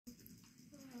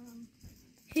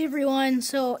Hey everyone,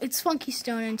 so it's Funky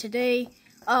Stone, and today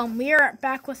we are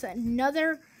back with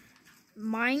another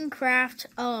Minecraft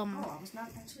I was not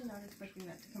expecting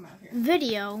that to come out here.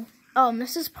 video.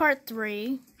 This is part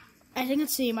 3. I think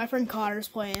let's see, my friend Connor's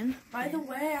playing. By the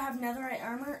way, I have netherite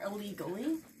armor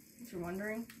illegally, if you're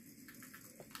wondering.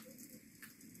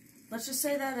 Let's just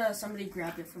say that somebody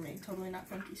grabbed it from me. Totally not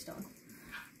Funky Stone.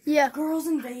 Yeah. Girls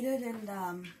invaded, and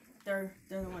they're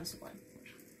the ones to blame.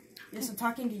 Yes, I'm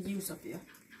talking to you, Sophia.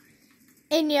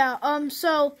 And yeah,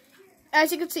 so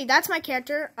as you can see, that's my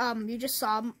character. You just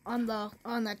saw him on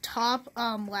the top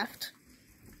left.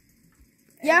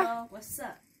 Yeah. Hello, what's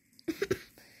up?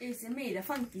 It's me, the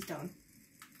Funky Stone.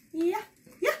 Yeah.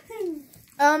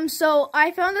 So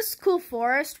I found this cool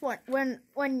forest when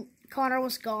Connor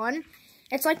was gone.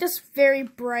 It's like this very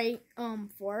bright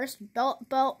forest. One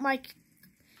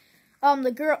of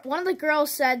the girls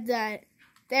said that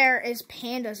there is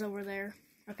pandas over there,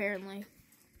 apparently.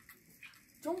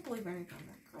 Don't believe anything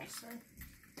that girls say.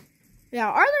 Yeah,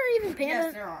 are there even pandas?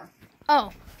 Yes, there are.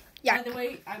 Oh, yeah. By the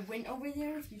way, I went over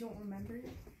there, if you don't remember it.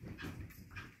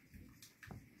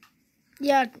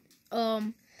 Yeah,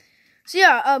 so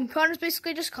yeah, Connor's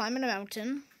basically just climbing a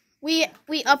mountain. The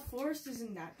forest is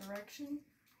in that direction.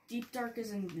 Deep Dark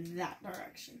is in that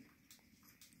direction.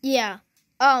 Yeah,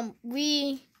 and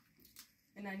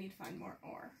I need to find more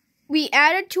ore. We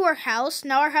added to our house.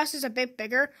 Now our house is a bit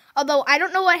bigger. Although I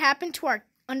don't know what happened to our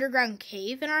underground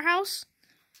cave in our house.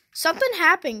 Something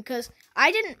happened because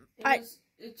I didn't.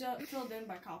 It just filled in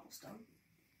by cobblestone.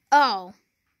 Oh,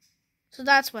 so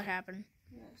that's what happened.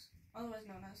 Yes, otherwise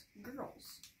known as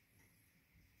girls.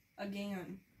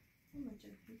 Again.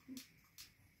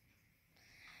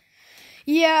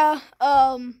 Yeah.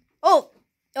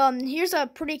 Here's a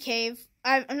pretty cave.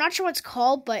 I'm not sure what it's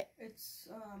called, but it's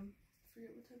forget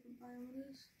what type of biome it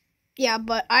is. Yeah,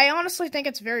 but I honestly think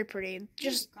it's very pretty.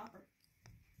 Just copper.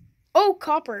 Oh,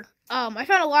 copper. I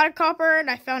found a lot of copper and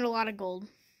I found a lot of gold.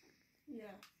 Yeah,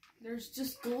 there's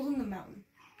just gold in the mountain.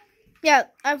 Yeah,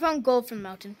 I found gold from the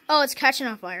mountain. Oh, it's catching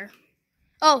on fire.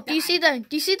 Oh, do you see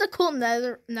the cool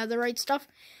netherite stuff?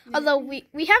 Yeah. Although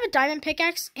we have a diamond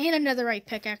pickaxe and a netherite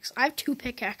pickaxe. I have 2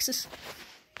 pickaxes.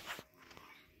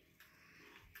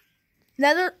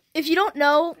 If you don't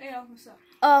know, hey, what's up?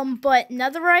 but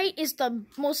netherite is the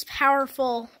most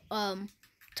powerful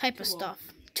type of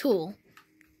tool.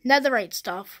 Netherite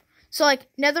stuff. So like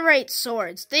netherite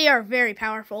swords, they are very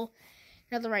powerful.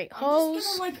 Netherite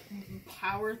hose. I'm just gonna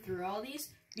power through all these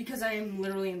because I am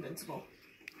literally invincible.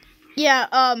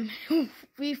 Yeah,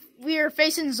 we are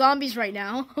facing zombies right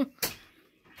now.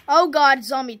 Oh god,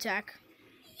 zombie attack.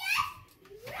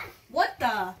 What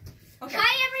the? Okay.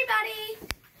 Hi everybody.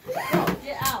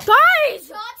 Get out.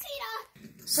 Guys!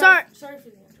 Sorry for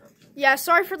the interruption. Yeah,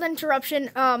 sorry for the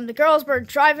interruption. The girls were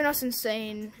driving us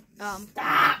insane.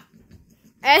 Stop.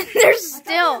 And there's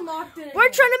still we're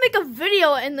trying to make a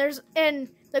video and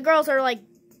the girls are like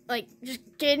just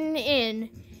getting in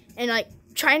and like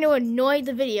trying to annoy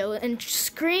the video and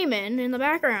screaming in the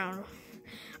background.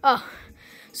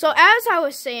 So as I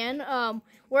was saying,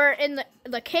 we're in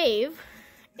the cave,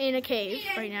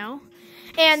 right now,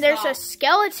 and there's a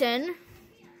skeleton.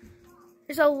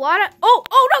 There's a lot of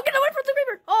oh no, get away from the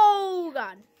creeper! Oh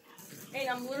god. Hey,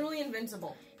 I'm literally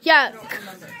invincible. Yeah, I don't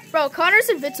remember. Bro, Connor's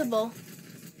invincible.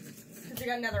 Because I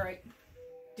got netherite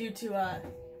due to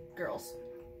girls.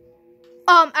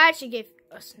 I actually gave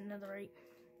us netherite.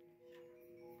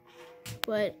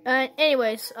 But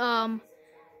anyways,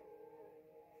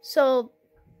 so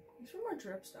there's more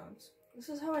dripstones. This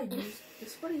is how I use.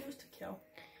 This is what I use to kill.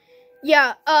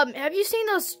 Yeah. Have you seen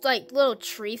those like little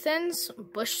tree thins,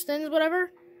 bush thins,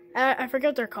 whatever? I forget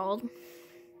what they're called.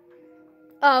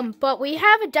 But we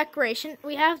have a decoration.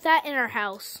 We have that in our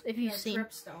house. If you've seen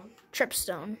dripstone.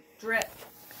 Tripstone. Drip.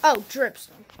 Oh,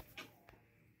 dripstone.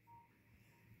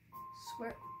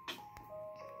 Swear.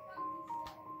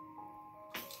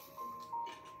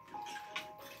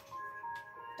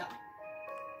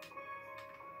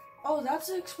 Oh, that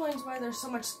explains why there's so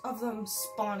much of them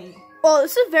spawning. Well,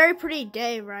 this is a very pretty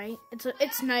day, right?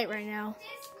 It's night right now.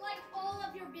 Dislike all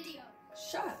of your videos.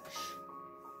 Shush.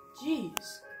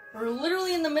 Jeez. We're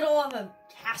literally in the middle of a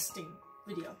casting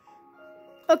video.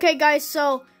 Okay, guys,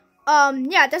 so,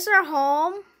 yeah, this is our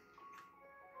home.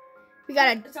 We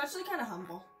got It's actually kind of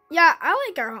humble. Yeah, I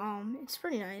like our home. It's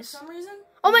pretty nice. For some reason.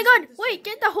 Oh my god, wait,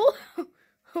 get the whole...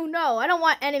 Oh no, I don't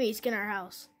want enemies in our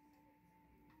house.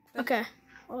 Okay.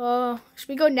 Should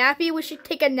we go nappy? We should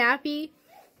take a nappy.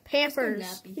 Pampers.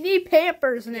 Nappy. You need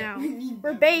Pampers now. Yeah.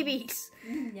 We're babies.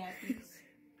 Nappies.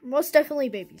 Most definitely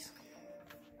babies.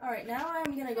 Alright, now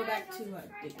I'm gonna go back to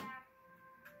digging.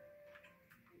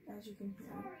 As you can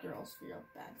hear, girls feel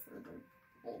bad for their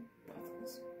old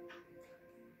boyfriends.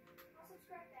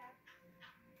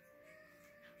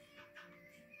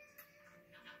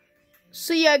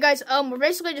 So yeah, guys, we're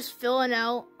basically just filling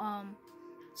out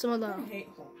some of the I hate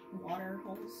water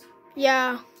holes.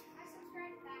 yeah.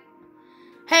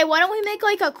 Hey, why don't we make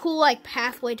like a cool like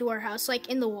pathway to our house, like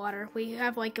in the water? We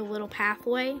have like a little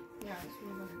pathway. Yeah, that's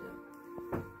what we're gonna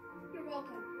do. You're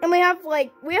welcome. And we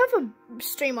have a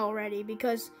stream already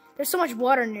because there's so much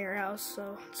water near our house,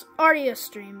 so it's already a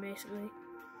stream basically.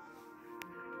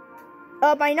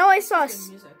 I know I saw Good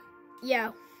music.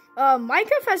 yeah.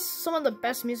 Minecraft has some of the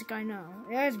best music I know.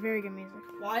 It has very good music.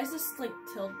 Why is this like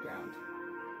tilled ground?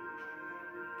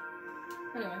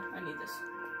 Anyway, I need this.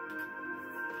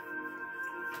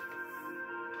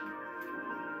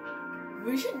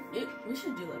 We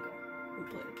should do like a Who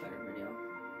Played It Better video.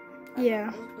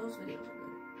 Yeah. Those videos are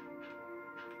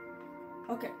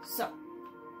good. Okay, so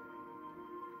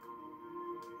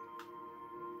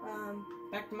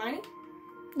back to mining.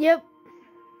 Yep.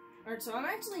 Alright, so I'm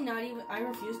actually not even. I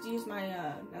refuse to use my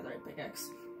netherite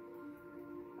pickaxe.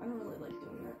 I don't really like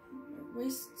doing that. It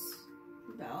wastes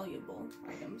valuable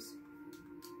items.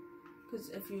 Because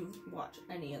if you watch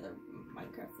any other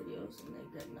Minecraft videos and they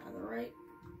get netherite,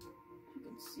 you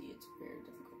can see it's very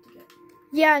difficult to get.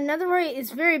 Yeah, netherite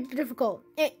is very difficult.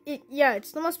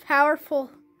 It's the most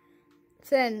powerful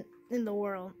thing in the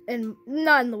world, and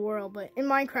not in the world, but in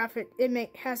Minecraft,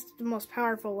 it has the most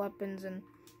powerful weapons and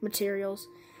materials.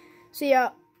 So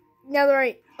yeah,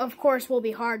 netherite, of course, will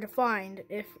be hard to find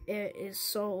if it is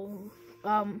so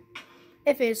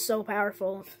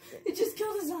powerful. It just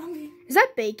killed a zombie. Is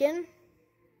that bacon?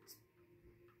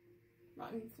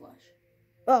 Rotten flesh.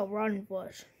 Oh, rotten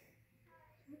flesh.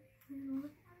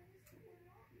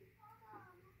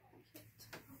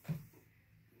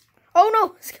 Oh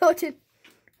no, skeleton!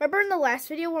 Remember in the last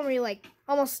video when we like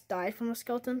almost died from a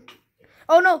skeleton?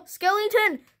 Oh no,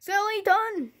 skeleton!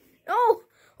 Skeleton! No!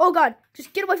 Oh god,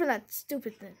 just get away from that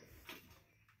stupid thing.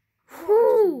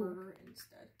 Whew. Murder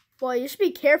instead. Boy, you should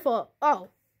be careful. Oh,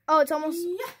 it's almost.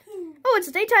 Yahoo! Oh,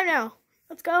 it's daytime now.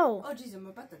 Let's go. Oh jeez, I'm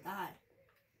about to die.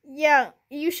 Yeah,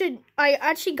 you should. I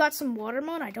actually got some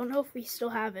watermelon. I don't know if we still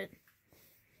have it.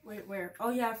 Wait, where?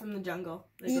 Oh yeah, from the jungle.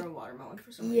 They grow watermelon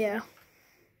for some reason. Yeah.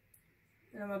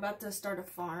 And I'm about to start a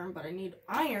farm, but I need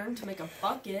iron to make a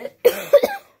bucket.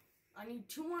 I need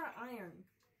 2 more iron.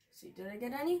 See, did I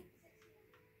get any?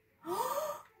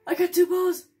 I got 2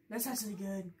 bows. That's actually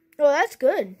good. Oh, that's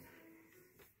good.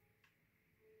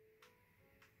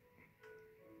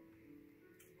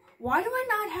 Why do I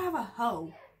not have a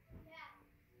hoe?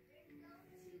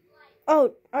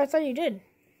 Oh, I thought you did.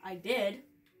 I did.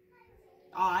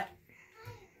 Odd.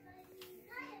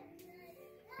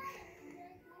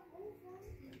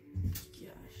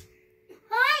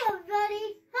 Hi,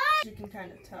 everybody. Hi. You can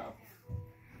kind of tell.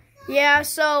 Yeah,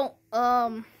 so,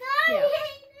 yeah.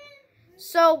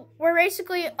 So, we're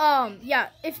basically, that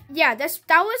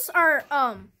was our,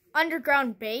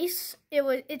 underground base.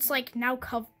 It's like now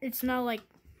it's like,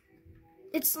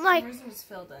 It's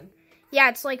filled in. yeah,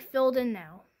 it's like filled in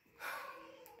now.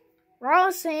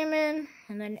 Raw salmon,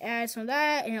 and then add some of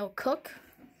that, and it'll cook.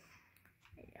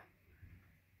 Yeah.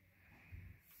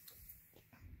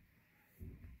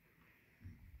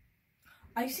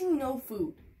 I see no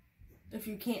food, if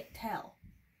you can't tell.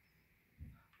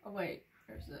 Oh wait,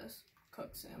 there's this.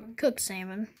 Cooked salmon. Cooked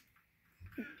salmon.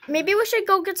 Maybe we should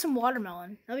go get some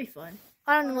watermelon. That'd be fun.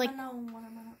 I don't know, like...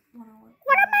 Watermelon.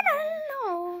 Watermelon,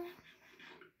 no.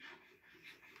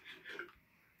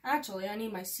 Actually, I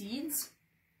need my seeds.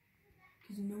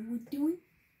 Because you know what we're doing?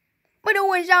 We're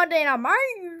doing something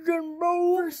amazing,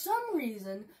 bro. For some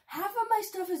reason, half of my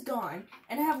stuff is gone,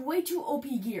 and I have way too OP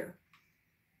gear.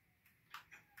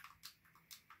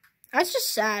 That's just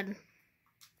sad. Look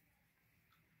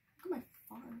at my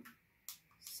farm.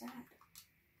 Sad.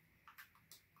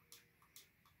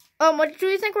 What do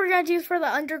you think we're gonna do for the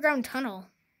underground tunnel?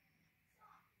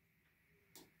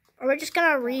 Are we just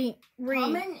gonna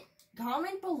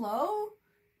Comment below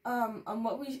on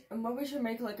what we should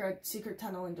make like a secret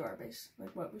tunnel into our base,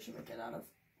 like what we should make it out of,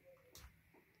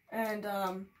 and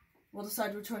we'll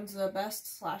decide which one's the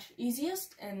best /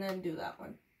 easiest, and then do that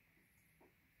one.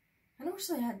 I wish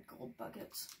they had gold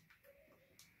buckets.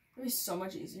 It'd be so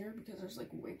much easier because there's like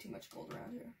way too much gold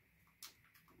around here.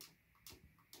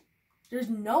 There's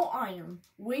no iron,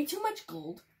 way too much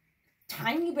gold,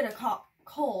 tiny bit of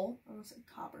coal. I almost said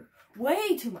copper.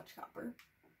 Way too much copper.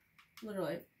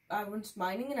 Literally, I was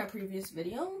mining in a previous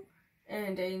video,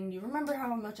 and you remember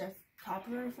how much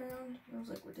copper I found? It was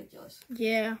like ridiculous.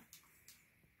 Yeah.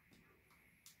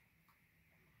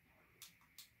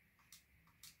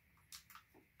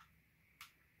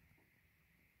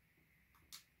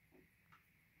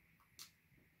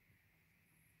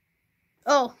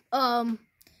 Oh, I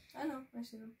know. I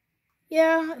see them.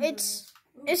 yeah, it's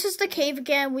just the cave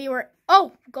again. We were...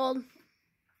 Oh, gold.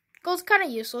 Gold's kind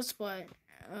of useless, but...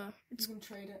 You can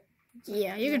trade it.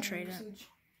 Yeah, you can trade it.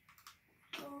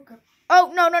 Oh, okay.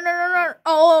 Oh, no.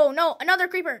 Oh, no. Another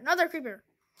creeper.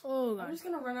 Oh, God. I'm just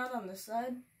gonna run out on this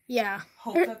side. Yeah.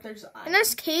 Hope that there's iron. In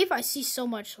this cave, I see so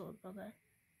much of it.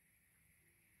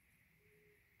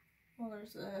 Well,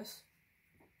 there's this.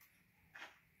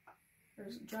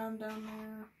 There's a drown down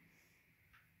there.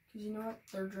 Because you know what?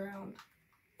 They're drowned.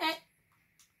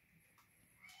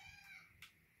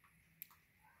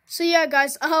 So yeah,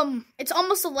 guys, it's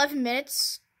almost 11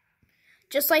 minutes,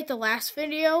 just like the last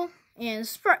video, and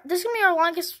this is gonna be our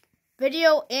longest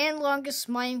video and longest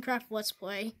Minecraft Let's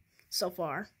Play so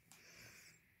far.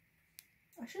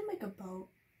 I should make a boat.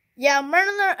 Yeah, I'm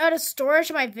running out of storage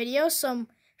in my videos, so I'm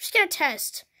just gonna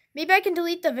test. Maybe I can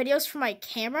delete the videos from my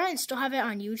camera and still have it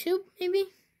on YouTube, maybe?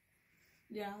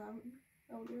 Yeah,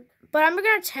 that would work. But I'm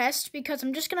gonna test because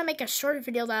I'm just gonna make a short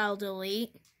video that I'll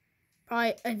delete.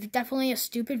 Probably, definitely a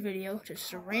stupid video,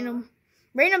 just a random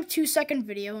 2-second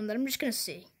video, and then I'm just gonna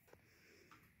see.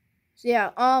 So yeah,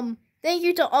 thank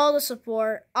you to all the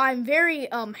support. I'm very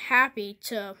happy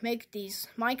to make these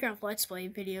Minecraft Let's Play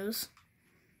videos.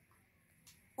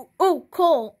 Oh,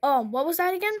 coal. What was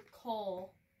that again?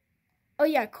 Coal. Oh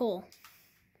yeah, coal.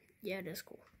 Yeah, it is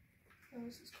cool. Oh,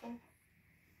 this is cool.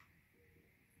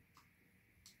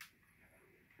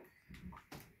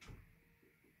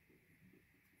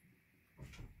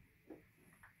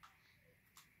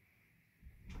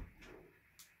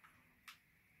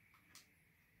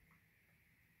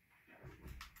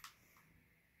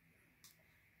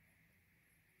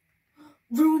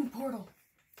 Ruined portal.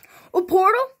 A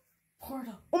portal?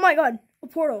 Portal. Oh my god, a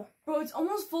portal. Bro, it's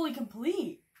almost fully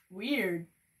complete. Weird.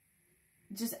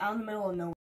 Just out in the middle of nowhere.